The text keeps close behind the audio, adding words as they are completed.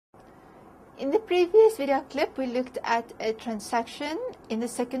In the previous video clip, we looked at a transaction in the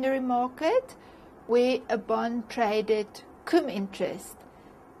secondary market where a bond traded cum interest.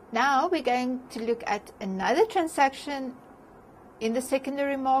 Now we're going to look at another transaction in the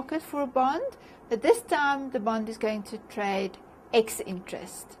secondary market for a bond, but this time the bond is going to trade X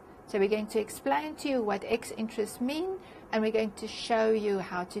interest. So we're going to explain to you what X interest mean, and we're going to show you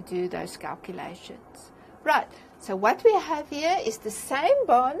how to do those calculations. Right, so what we have here is the same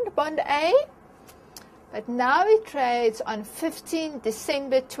bond, bond A, but now it trades on 15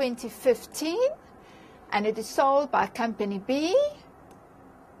 December 2015, and it is sold by company B,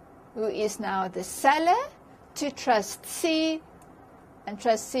 who is now the seller, to Trust C, and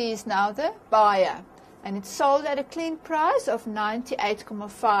Trust C is now the buyer. And it's sold at a clean price of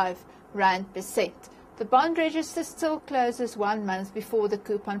 98.5 Rand per cent. The bond register still closes 1 month before the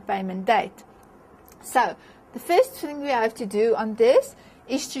coupon payment date. So the first thing we have to do on this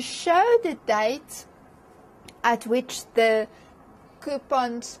is to show the date at which the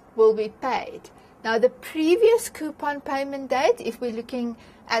coupons will be paid. Now the previous coupon payment date, if we're looking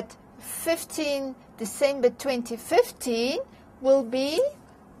at 15 December 2015, will be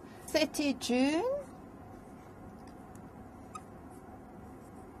 30 June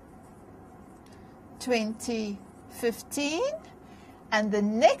 2015, and the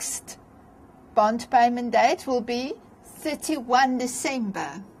next bond payment date will be 31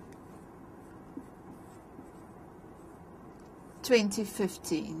 December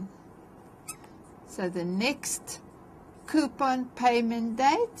 2015. So the next coupon payment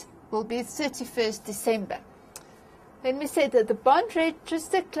date will be 31st December. Then we said that the bond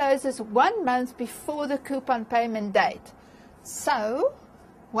register closes 1 month before the coupon payment date. So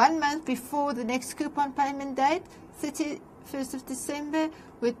 1 month before the next coupon payment date, 31st of December,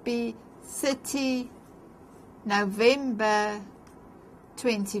 would be 30 November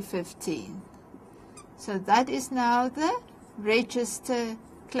 2015. So that is now the register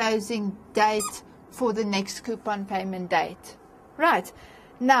closing date for the next coupon payment date. Right.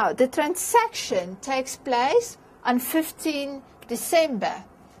 Now, the transaction takes place on 15 December.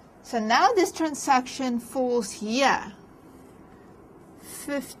 So now this transaction falls here.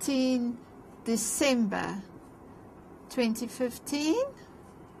 15 December 2015.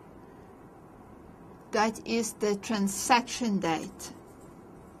 That is the transaction date.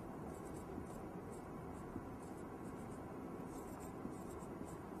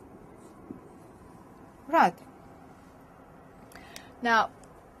 Right. Now,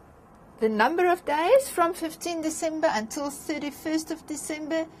 the number of days from 15 December until 31st of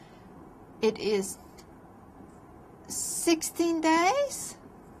December, it is 16 days.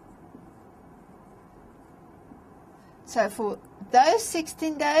 So for those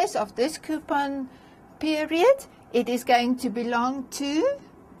 16 days of this coupon period, it is going to belong to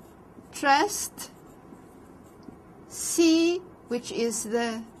Trust C, which is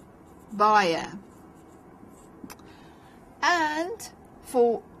the buyer. And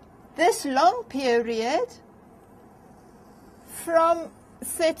for this long period, from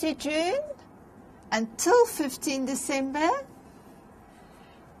 30 June until 15 December,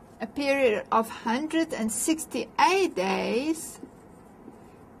 a period of 168 days,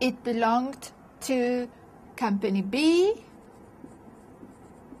 it belonged to company B,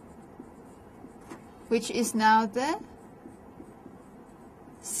 which is now the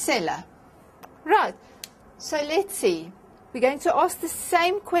seller. Right, so let's see. We're going to ask the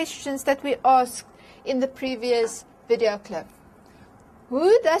same questions that we asked in the previous video clip.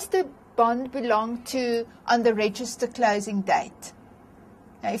 Who does the bond belong to on the register closing date?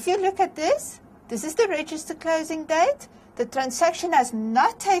 Now, if you look at this is the register closing date. The transaction has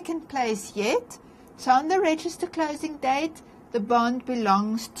not taken place yet. So on the register closing date, the bond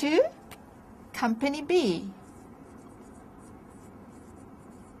belongs to company B.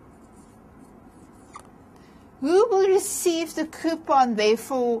 Who will receive the coupon,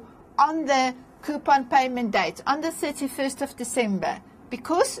 therefore, on the coupon payment date, on the 31st of December?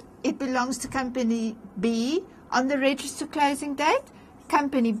 Because it belongs to company B on the register closing date,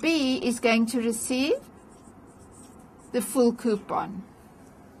 company B is going to receive the full coupon.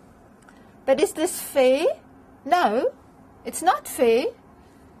 But is this fair? No, it's not fair,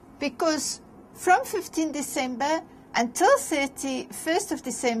 because from 15 December until 31st of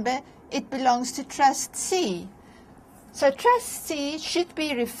December, it belongs to Trust C. So Trust C should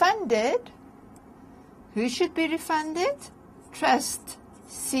be refunded. Who should be refunded? Trust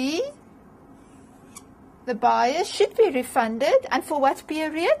C. The buyer should be refunded. And for what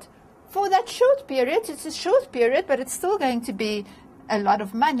period? For that short period. It's a short period, but it's still going to be a lot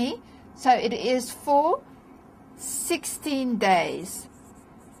of money. So it is for 16 days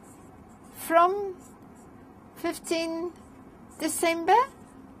from 15 December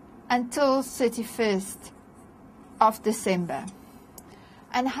until 31st of December.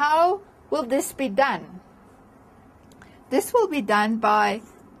 And how will this be done? This will be done by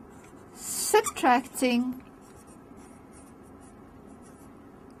subtracting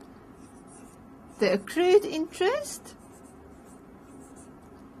the accrued interest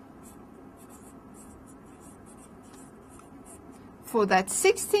for that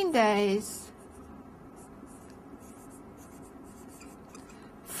 16 days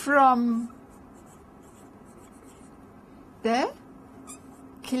from the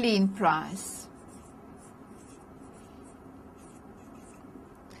clean price.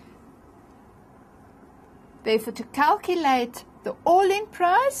 Therefore, to calculate the all-in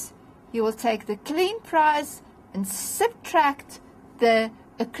price, you will take the clean price and subtract the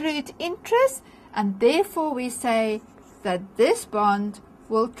accrued interest, and therefore we say that this bond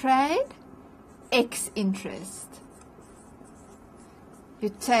will trade X interest. You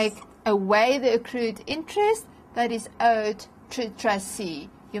take away the accrued interest that is owed to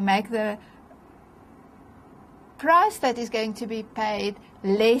trustee. You make the price that is going to be paid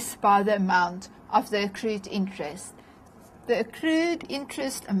less by the amount of the accrued interest. The accrued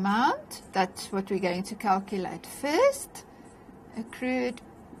interest amount, that's what we're going to calculate first. Accrued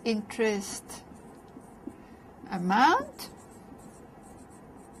interest amount.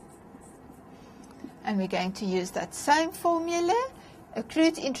 And we're going to use that same formula.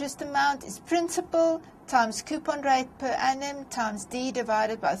 Accrued interest amount is principal times coupon rate per annum times D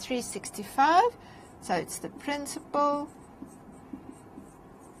divided by 365. So it's the principal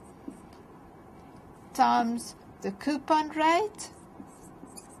times the coupon rate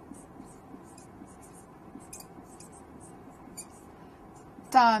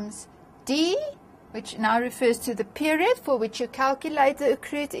times D, which now refers to the period for which you calculate the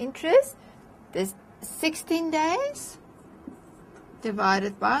accrued interest. There's 16 days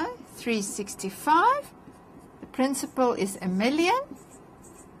divided by 365. The principal is $1 million.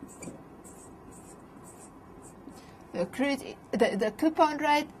 The coupon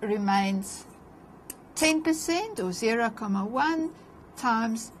rate remains 10% or 0,1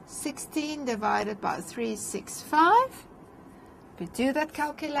 times 16 divided by 365. We do that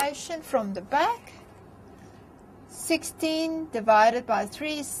calculation from the back. 16 divided by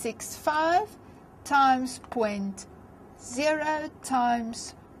 365 times 0.0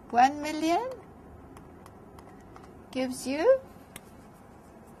 times 1 million gives you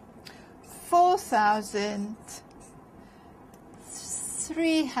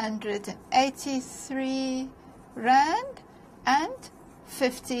 4,383 rand and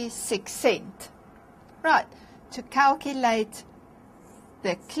 56 cents. Right, to calculate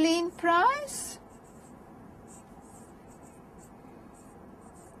the clean price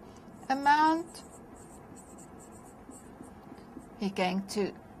amount, you're going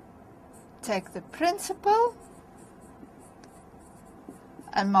to take the principal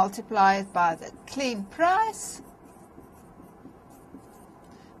and multiply it by the clean price.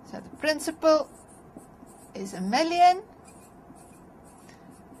 So the principal is $1 million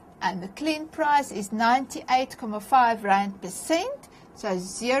and the clean price is 98.5 rand per cent, so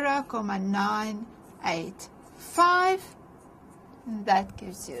 0,985. And that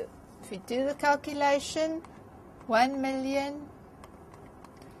gives you, if you do the calculation, 1 million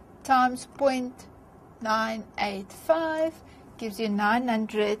times 0.985 gives you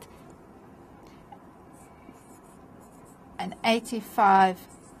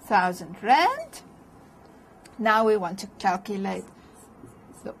 985,000 rand. Now we want to calculate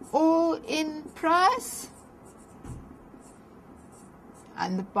the all-in price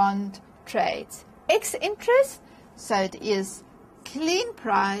and the bond trades X interest, so it is clean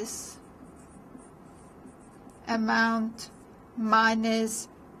price amount minus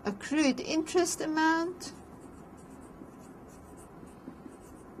accrued interest amount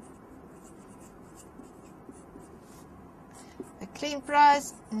the clean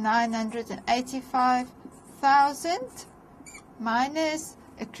price 985,000 minus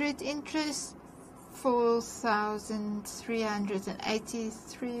accrued interest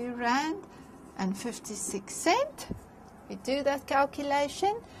 4,383 rand and 56 cents. We do that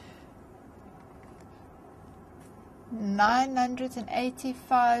calculation.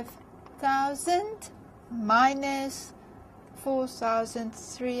 985,000 minus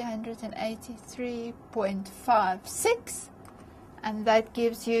 4,383.56, and that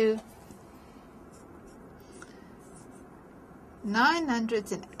gives you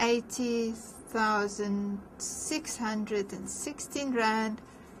 980,616 rand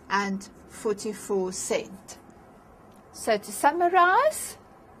and 44 cents. So to summarize,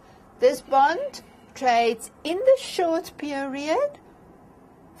 This bond trades in the short period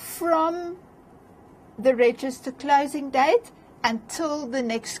from the register closing date until the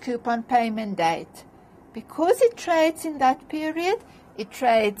next coupon payment date. Because it trades in that period, it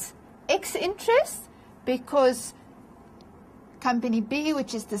trades X interest because Company B,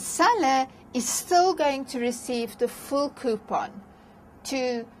 which is the seller, is still going to receive the full coupon.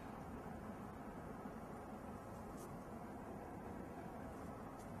 To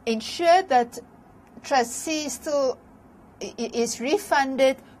ensure that trustee still is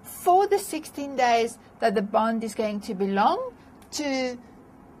refunded for the 16 days that the bond is going to belong to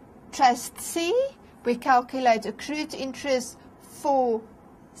trustee, we calculate accrued interest for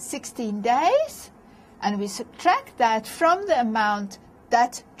 16 days, and we subtract that from the amount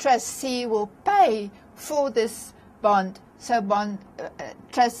that trustee will pay for this bond. So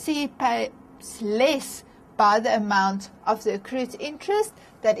trustee pays less by the amount of the accrued interest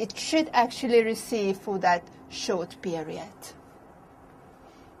that it should actually receive for that short period.